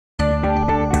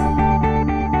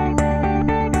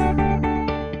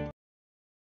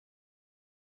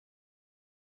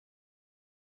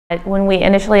When we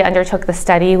initially undertook the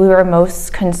study, we were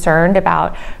most concerned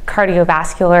about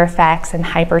cardiovascular effects and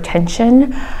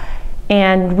hypertension.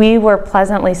 And we were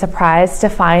pleasantly surprised to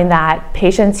find that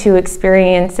patients who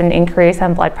experienced an increase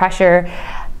in blood pressure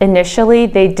initially,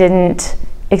 they didn't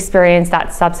experience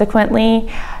that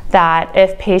subsequently. That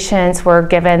if patients were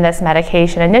given this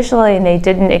medication initially and they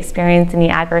didn't experience any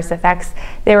adverse effects,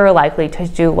 they were likely to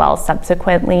do well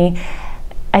subsequently.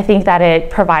 I think that it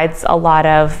provides a lot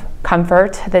of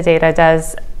comfort, the data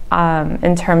does,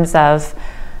 in terms of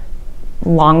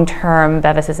long-term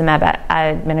bevacizumab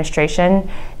administration.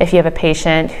 If you have a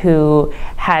patient who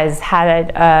has had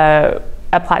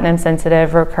a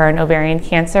platinum-sensitive recurrent ovarian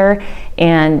cancer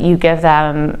and you give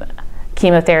them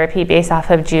chemotherapy based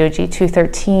off of GOG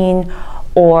 213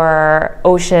 or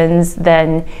oceans,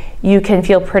 then you can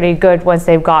feel pretty good once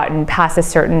they've gotten past a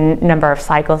certain number of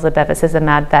cycles of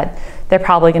bevacizumab that they're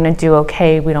probably going to do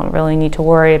okay. We don't really need to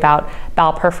worry about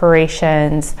bowel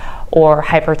perforations or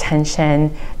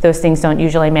hypertension. Those things don't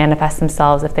usually manifest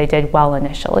themselves if they did well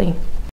initially.